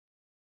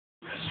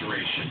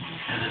restoration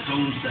has its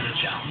own set of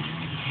challenges.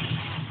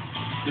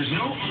 There's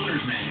no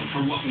owner's manual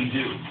for what we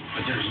do,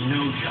 but there's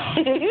no job.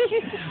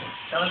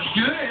 Sounds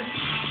good.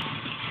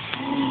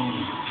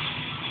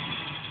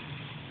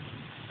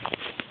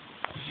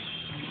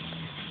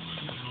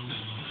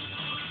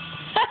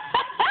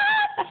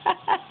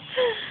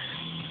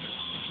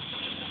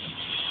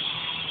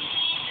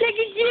 Look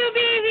at you,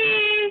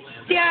 baby!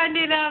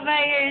 Standing all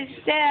by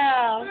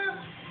yourself.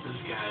 This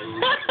guy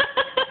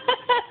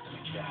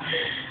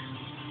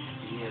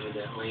he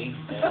evidently,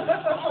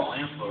 the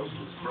lamppost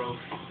was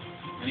broke,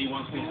 and he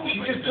wants me to She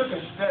just took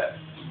a step.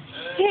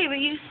 Hey, but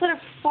you just let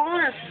her fall on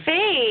her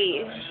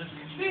face.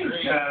 She's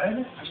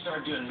good. I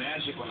started doing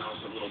magic when I was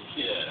a little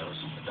kid. I was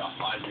about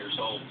 5 years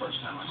old first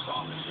time I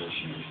saw him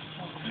magician.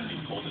 And he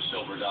pulled a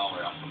silver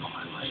dollar out from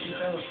behind my ear.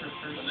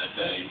 From that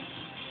day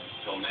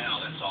till now,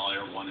 that's all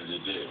I ever wanted to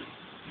do.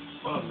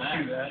 Well,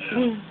 that, yeah.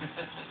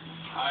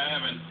 I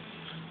haven't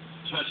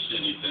touched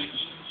anything.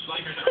 It's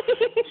like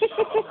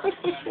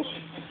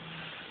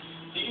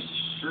these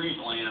street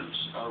lamps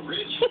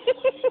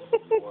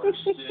originally were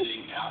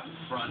sitting out in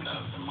front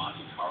of the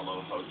Monte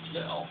Carlo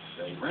Hotel.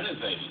 They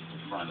renovated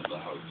the front of the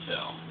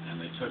hotel,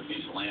 and they took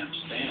these lamps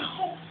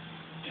down,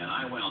 and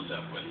I wound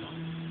up with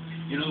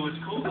them. You know what's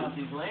cool about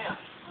these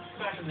lamps?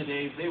 Back in the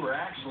days, they were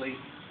actually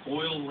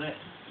oil lit.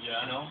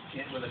 Yeah. You know,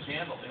 with a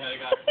candle. They had a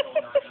guy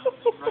going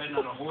around riding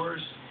on a horse,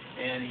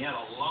 and he had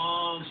a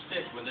long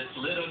stick with it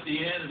lit up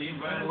the end, and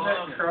he'd ride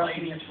along and light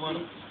each one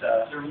of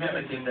them. They're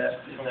mimicking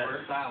that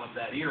style of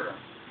that era.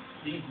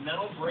 These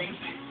metal braces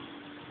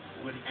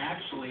would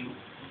actually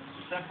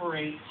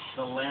separate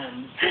the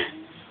lens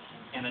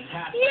and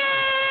attach.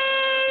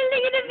 Yay!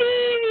 Look at the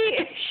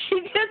baby! She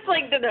just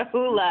like did a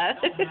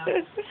hula.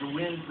 The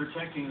wind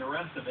protecting the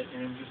rest of it,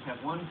 and it would just have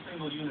one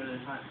single unit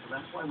at a time. So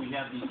that's why we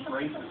have these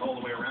braces all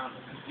the way around.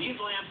 These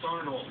lamps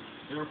aren't old.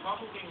 They were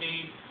probably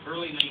made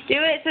early 1900s. Do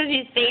it so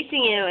she's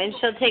facing you, and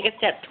she'll take a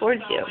step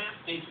towards you. That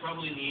lamp dates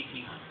probably in the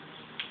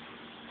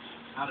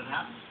 1800s. How did it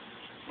happen?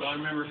 Well, I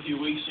remember a few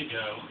weeks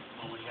ago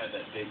when we had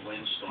that big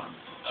windstorm.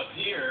 Up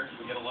here,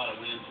 we get a lot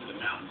of wind through the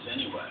mountains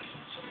anyway.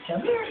 So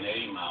Come here.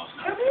 80 miles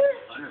an hour, Come here.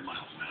 100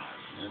 miles an hour.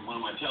 In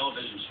one of my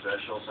television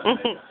specials, I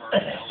made the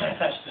hurricane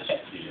elements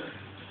disappear.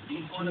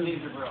 Each one of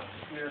these are broken.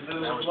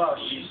 That was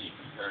pretty easy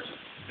compared to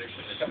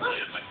fixing this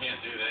lamp. I can't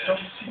do that.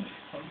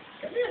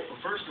 Come here.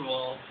 Well, first of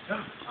all,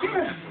 I'm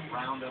going to have to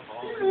round up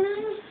all these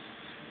pieces.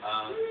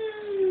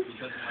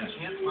 Because if I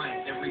can't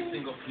find every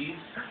single piece,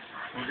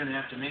 we're going to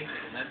have to make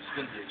it, and that's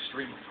going to be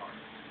extremely hard.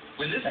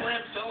 When this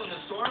lamp fell in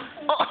the storm,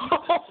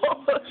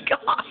 Oh,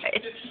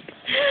 God.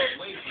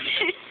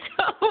 She's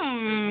so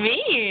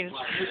mean.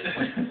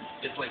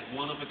 It's like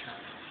one of a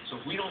kind. So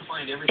if we don't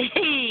find everything,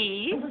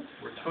 Hey.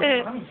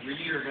 we're done. We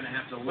are going to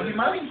have to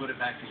literally put it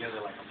back together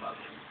like a puzzle.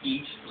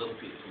 Each little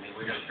piece. I mean,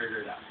 we're going to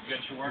figure it out. You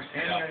got your work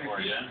cut out for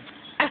you.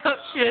 I hope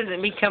she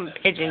doesn't become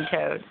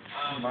pigeon-toed.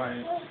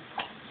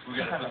 We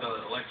got to put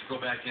the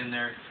electrical back in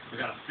there. We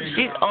got to figure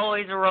She's it out.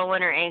 always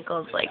rolling her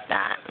ankles like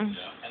that. And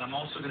I'm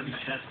also going to be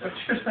testing to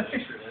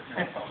make sure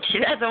that's She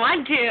doesn't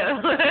want to.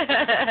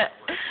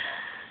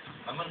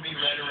 I'm going to be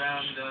right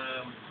around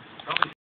probably